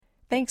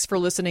Thanks for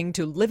listening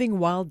to Living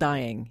While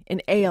Dying,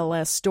 an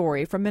ALS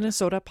story from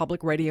Minnesota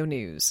Public Radio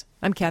News.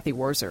 I'm Kathy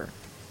Warzer.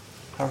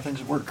 How are things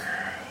at work?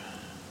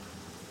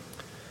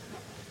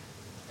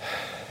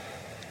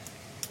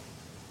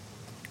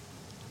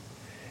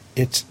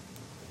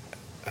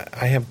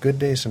 I have good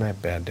days and I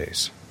have bad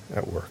days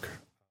at work.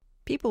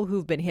 People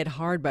who've been hit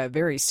hard by a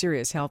very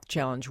serious health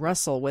challenge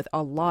wrestle with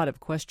a lot of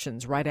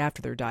questions right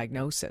after their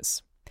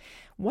diagnosis.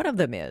 One of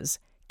them is,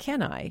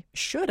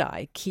 should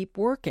I keep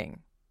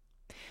working?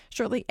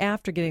 Shortly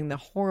after getting the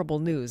horrible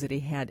news that he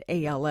had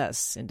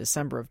ALS in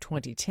December of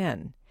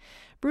 2010,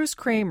 Bruce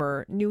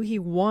Kramer knew he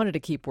wanted to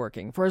keep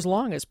working for as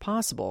long as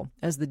possible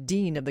as the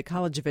dean of the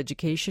College of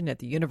Education at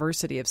the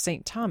University of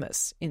St.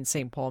 Thomas in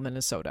St. Paul,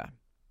 Minnesota.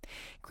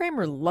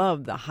 Kramer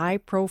loved the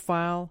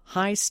high-profile,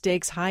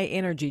 high-stakes,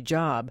 high-energy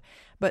job,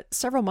 but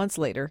several months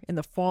later, in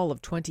the fall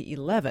of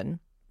 2011,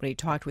 when he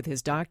talked with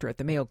his doctor at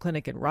the Mayo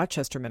Clinic in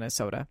Rochester,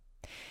 Minnesota,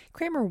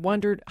 Kramer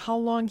wondered how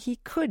long he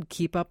could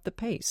keep up the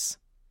pace.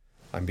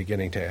 I'm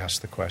beginning to ask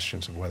the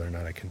questions of whether or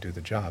not I can do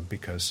the job,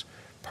 because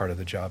part of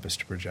the job is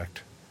to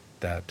project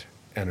that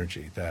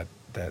energy, that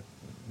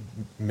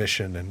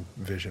mission and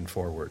vision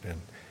forward.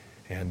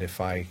 And if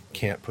I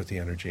can't put the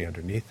energy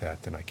underneath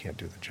that, then I can't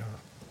do the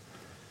job.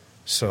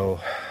 So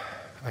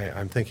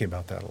I'm thinking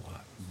about that a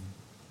lot.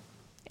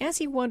 As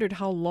he wondered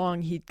how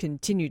long he'd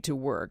continue to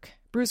work,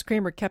 Bruce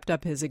Kramer kept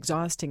up his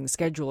exhausting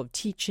schedule of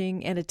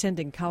teaching and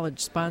attending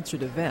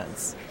college-sponsored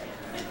events.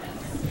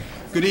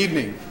 Good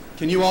evening.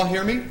 Can you all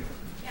hear me?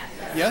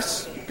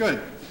 Yes?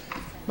 Good.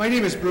 My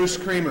name is Bruce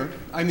Kramer.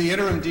 I'm the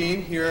interim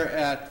dean here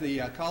at the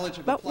College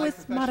of Applied But with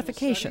Professional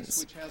modifications.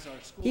 Studies, which has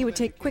our School He would of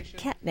take quick Education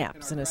cat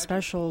naps in a and our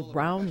special National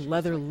brown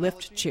leather Professional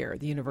lift Psychology chair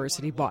the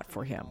university bought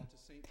for him.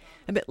 St.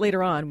 A bit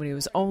later on, when he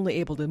was only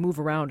able to move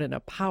around in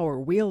a power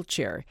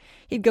wheelchair,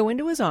 he'd go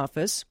into his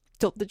office,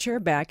 tilt the chair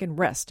back, and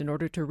rest in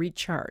order to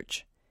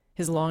recharge,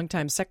 his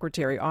longtime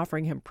secretary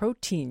offering him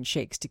protein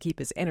shakes to keep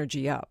his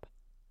energy up.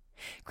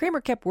 Kramer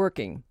kept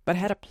working, but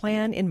had a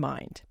plan in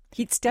mind.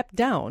 He'd step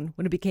down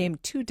when it became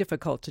too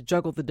difficult to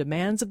juggle the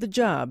demands of the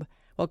job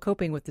while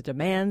coping with the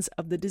demands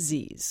of the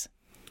disease.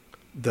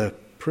 The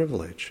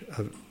privilege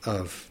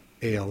of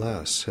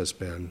ALS has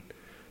been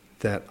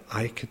that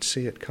I could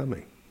see it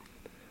coming.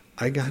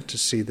 I got to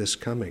see this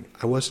coming.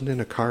 I wasn't in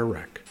a car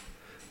wreck.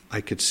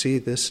 I could see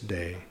this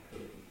day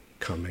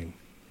coming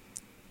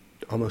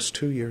almost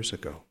 2 years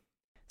ago.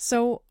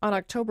 So, on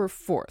October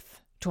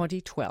 4th,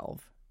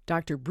 2012,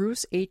 Dr.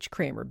 Bruce H.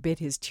 Kramer bid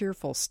his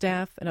tearful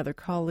staff and other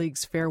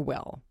colleagues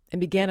farewell and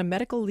began a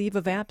medical leave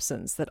of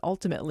absence that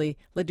ultimately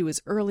led to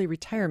his early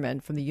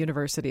retirement from the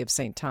University of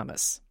St.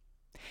 Thomas.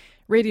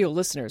 Radio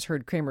listeners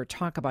heard Kramer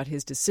talk about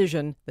his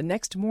decision the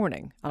next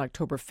morning on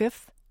October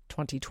 5th,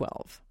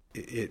 2012.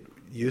 It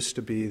used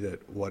to be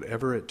that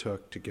whatever it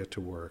took to get to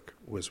work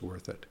was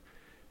worth it.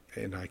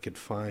 And I could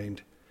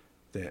find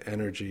the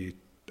energy,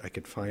 I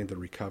could find the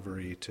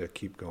recovery to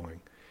keep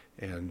going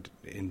and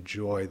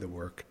enjoy the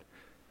work.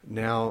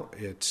 Now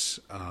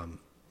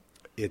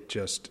it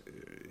just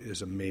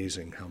is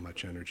amazing how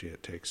much energy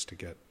it takes to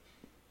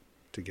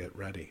get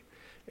ready.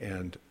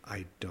 And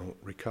I don't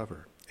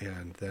recover.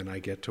 And then I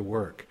get to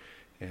work,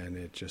 and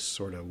it just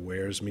sort of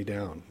wears me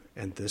down.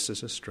 And this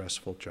is a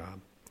stressful job.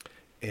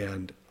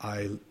 And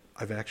I've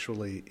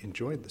actually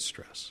enjoyed the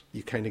stress.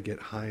 You kind of get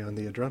high on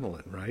the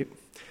adrenaline, right?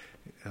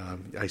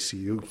 I see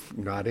you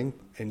nodding,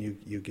 and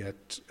you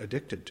get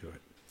addicted to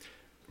it.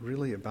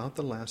 Really, about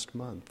the last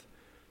month,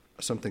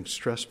 something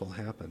stressful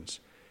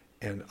happens,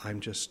 and I'm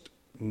just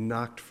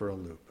knocked for a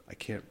loop. I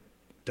can't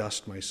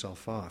dust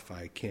myself off.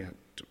 I can't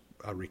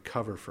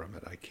recover from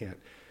it. I can't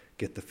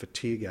get the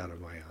fatigue out of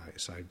my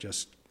eyes.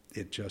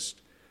 It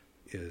just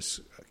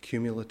is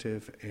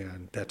cumulative,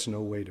 and that's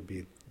no way to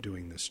be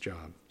doing this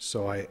job.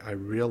 So I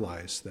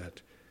realize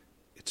that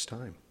it's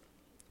time.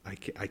 I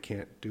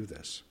can't do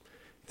this.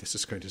 This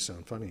is going to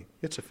sound funny.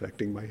 It's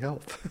affecting my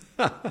health.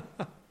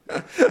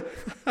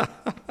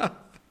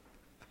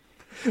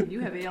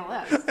 You have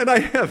ALS. And I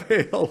have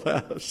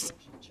ALS.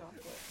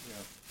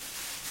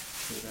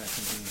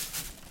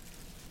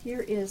 Here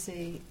is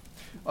a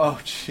Oh,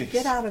 jeez.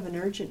 get out of an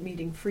urgent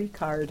meeting free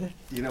card.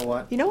 You know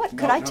what? You know what?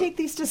 Could I take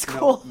these to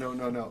school? No.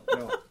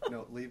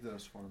 Leave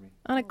those for me.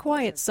 On a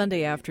quiet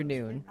Sunday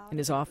afternoon in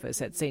his office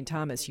at St.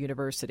 Thomas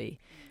University,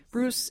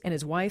 Bruce and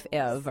his wife,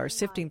 Ev, are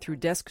sifting through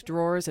desk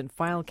drawers and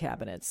file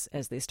cabinets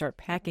as they start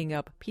packing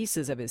up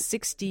pieces of his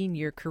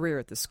 16-year career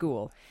at the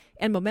school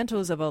and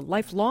mementos of a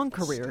lifelong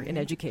career in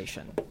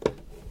education.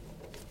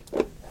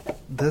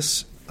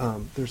 This,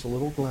 there's a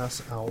little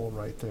glass owl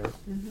right there.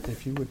 Mm-hmm.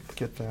 If you would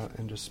get that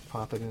and just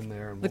pop it in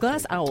there. And the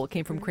glass owl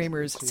came from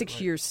Kramer's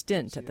 6-year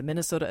stint at the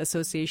Minnesota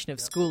Association of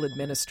School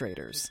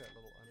Administrators.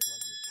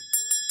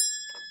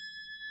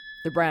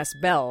 The brass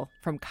bell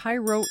from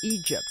Cairo,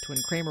 Egypt, when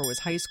Kramer was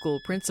high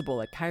school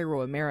principal at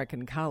Cairo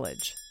American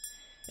College.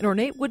 An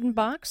ornate wooden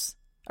box,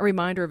 a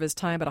reminder of his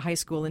time at a high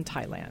school in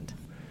Thailand.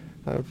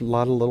 I have a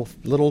lot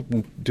of little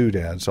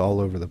doodads all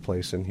over the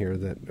place in here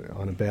that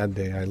on a bad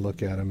day I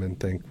look at them and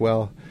think,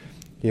 well,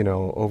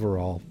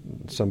 overall,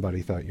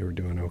 somebody thought you were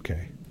doing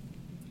okay.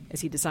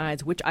 As he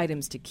decides which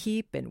items to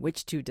keep and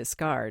which to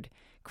discard,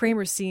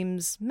 Kramer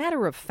seems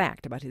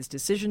matter-of-fact about his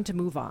decision to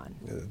move on.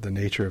 The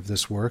nature of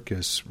this work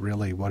is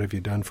really, what have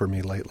you done for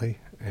me lately?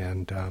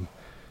 And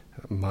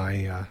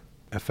my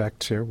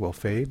effects here will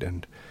fade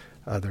and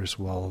others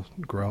will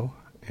grow,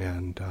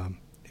 and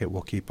it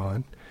will keep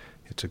on.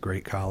 It's a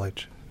great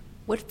college.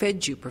 What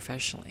fed you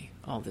professionally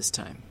all this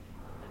time?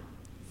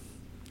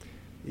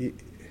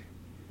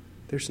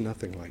 There's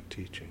nothing like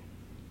teaching.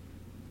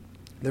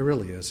 There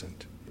really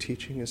isn't.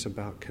 Teaching is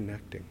about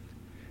connecting.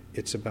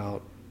 It's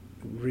about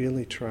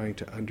really trying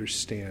to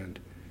understand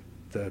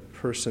the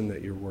person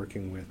that you're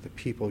working with, the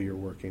people you're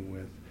working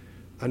with,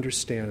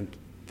 understand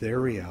their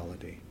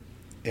reality,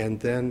 and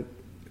then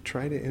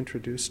try to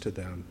introduce to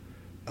them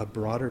a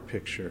broader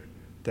picture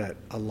that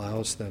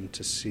allows them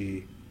to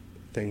see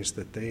things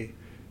that they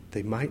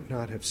might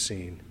not have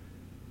seen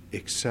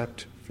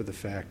except for the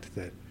fact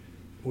that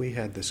we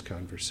had this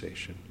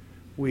conversation,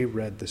 we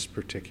read this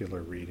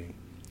particular reading,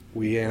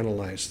 we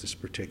analyzed this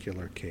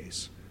particular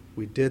case,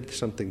 we did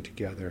something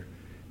together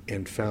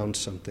and found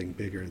something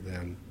bigger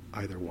than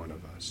either one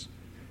of us.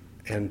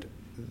 And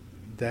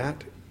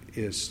that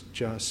is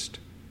just,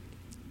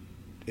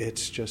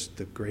 it's just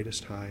the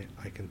greatest high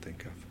I can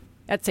think of.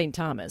 At St.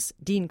 Thomas,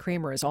 Dean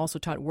Kramer has also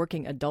taught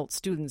working adult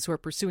students who are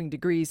pursuing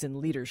degrees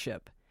in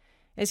leadership.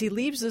 As he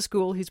leaves the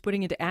school, he's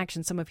putting into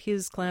action some of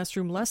his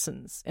classroom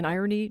lessons, an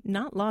irony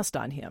not lost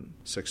on him.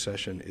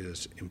 Succession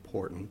is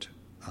important.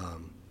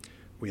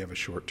 We have a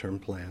short-term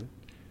plan.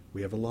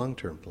 We have a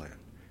long-term plan.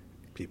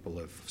 People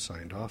have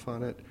signed off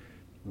on it.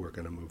 We're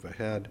going to move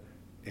ahead,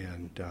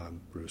 and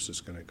Bruce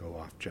is going to go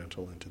off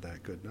gentle into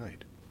that good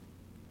night.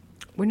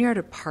 When you're at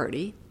a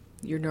party,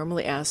 you're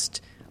normally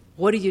asked,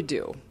 what do you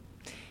do?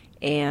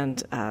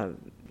 And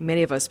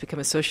many of us become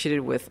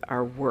associated with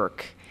our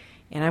work.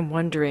 And I'm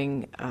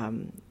wondering,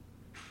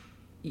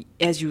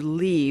 as you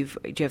leave,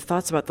 do you have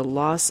thoughts about the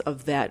loss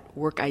of that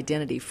work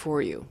identity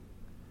for you?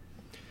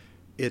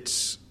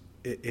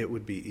 It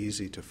would be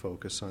easy to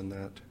focus on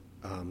that.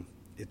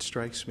 It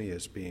strikes me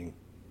as being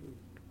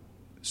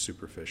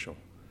superficial.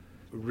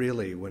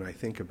 Really, when I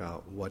think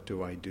about what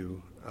do I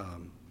do,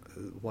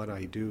 what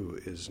I do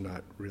is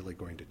not really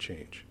going to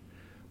change.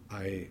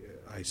 I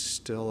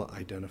still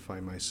identify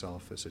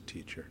myself as a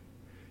teacher,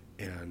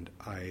 and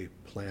I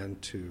plan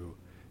to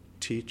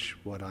teach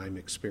what I'm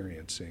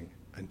experiencing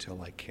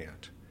until I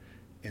can't.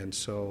 And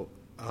so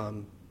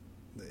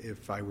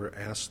if I were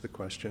asked the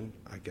question,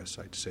 I guess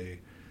I'd say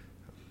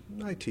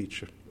I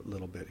teach a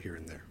little bit here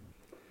and there.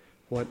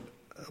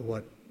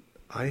 What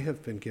I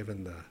have been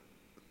given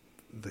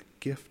the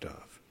gift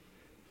of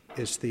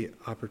is the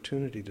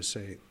opportunity to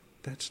say,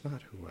 that's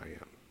not who I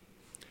am.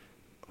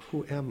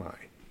 Who am I?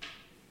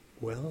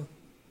 Well,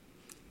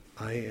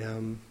 I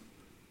am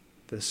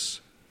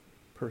this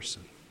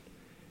person,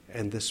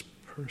 and this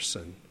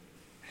person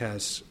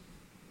has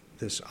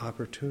this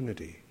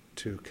opportunity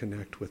to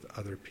connect with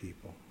other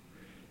people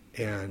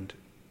and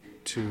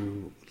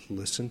to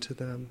listen to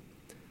them,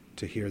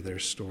 to hear their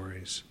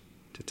stories,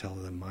 to tell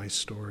them my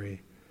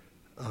story,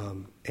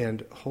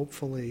 and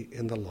hopefully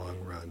in the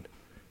long run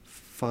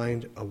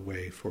find a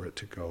way for it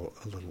to go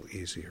a little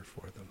easier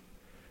for them.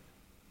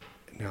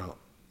 Now,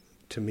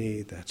 to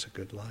me, that's a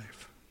good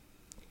life,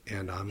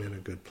 and I'm in a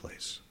good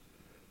place.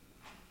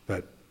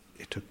 But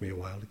it took me a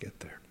while to get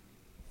there.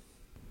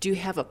 Do you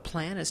have a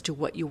plan as to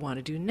what you want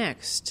to do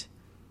next?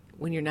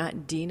 When you're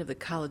not dean of the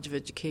College of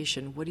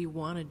Education, what do you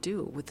want to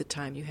do with the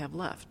time you have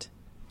left?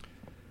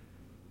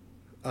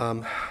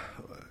 I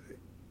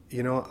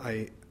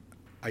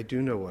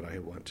do know what I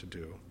want to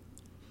do,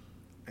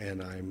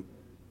 and I'm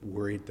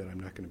worried that I'm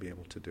not going to be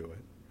able to do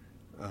it.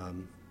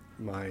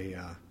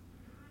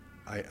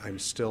 I'm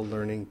still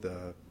learning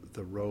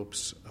the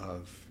ropes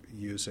of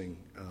using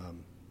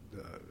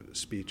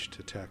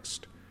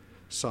speech-to-text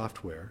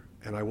software,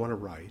 and I want to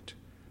write.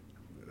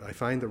 I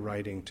find the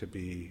writing to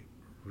be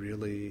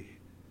really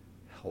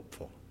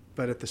helpful.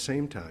 But at the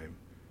same time,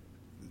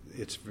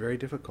 it's very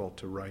difficult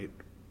to write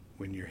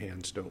when your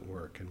hands don't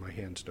work, and my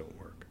hands don't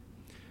work.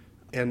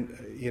 And,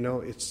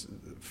 it's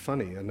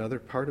funny. Another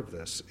part of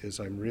this is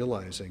I'm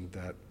realizing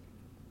that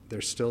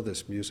there's still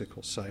this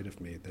musical side of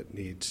me that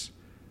needs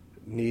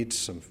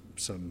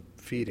some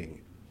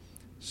feeding.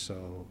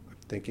 So I'm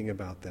thinking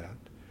about that,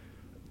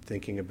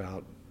 thinking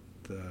about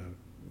the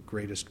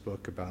greatest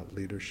book about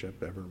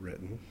leadership ever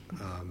written.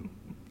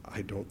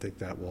 I don't think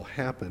that will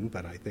happen,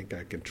 but I think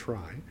I can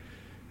try.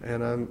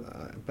 And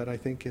but I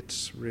think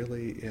it's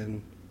really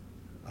in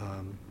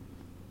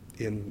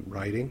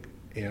writing,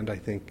 and I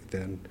think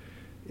then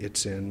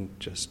it's in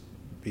just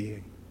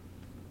being,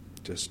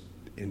 just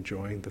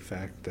enjoying the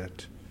fact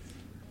that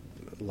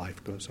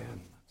life goes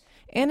on.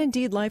 And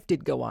indeed, life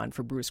did go on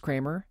for Bruce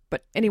Kramer,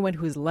 but anyone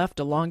who has left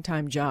a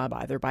long-time job,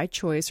 either by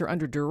choice or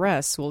under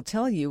duress, will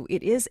tell you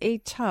it is a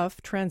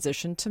tough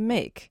transition to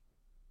make.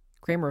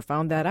 Kramer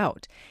found that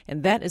out,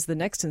 and that is the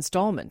next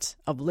installment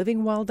of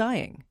Living While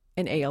Dying,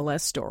 an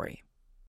ALS story.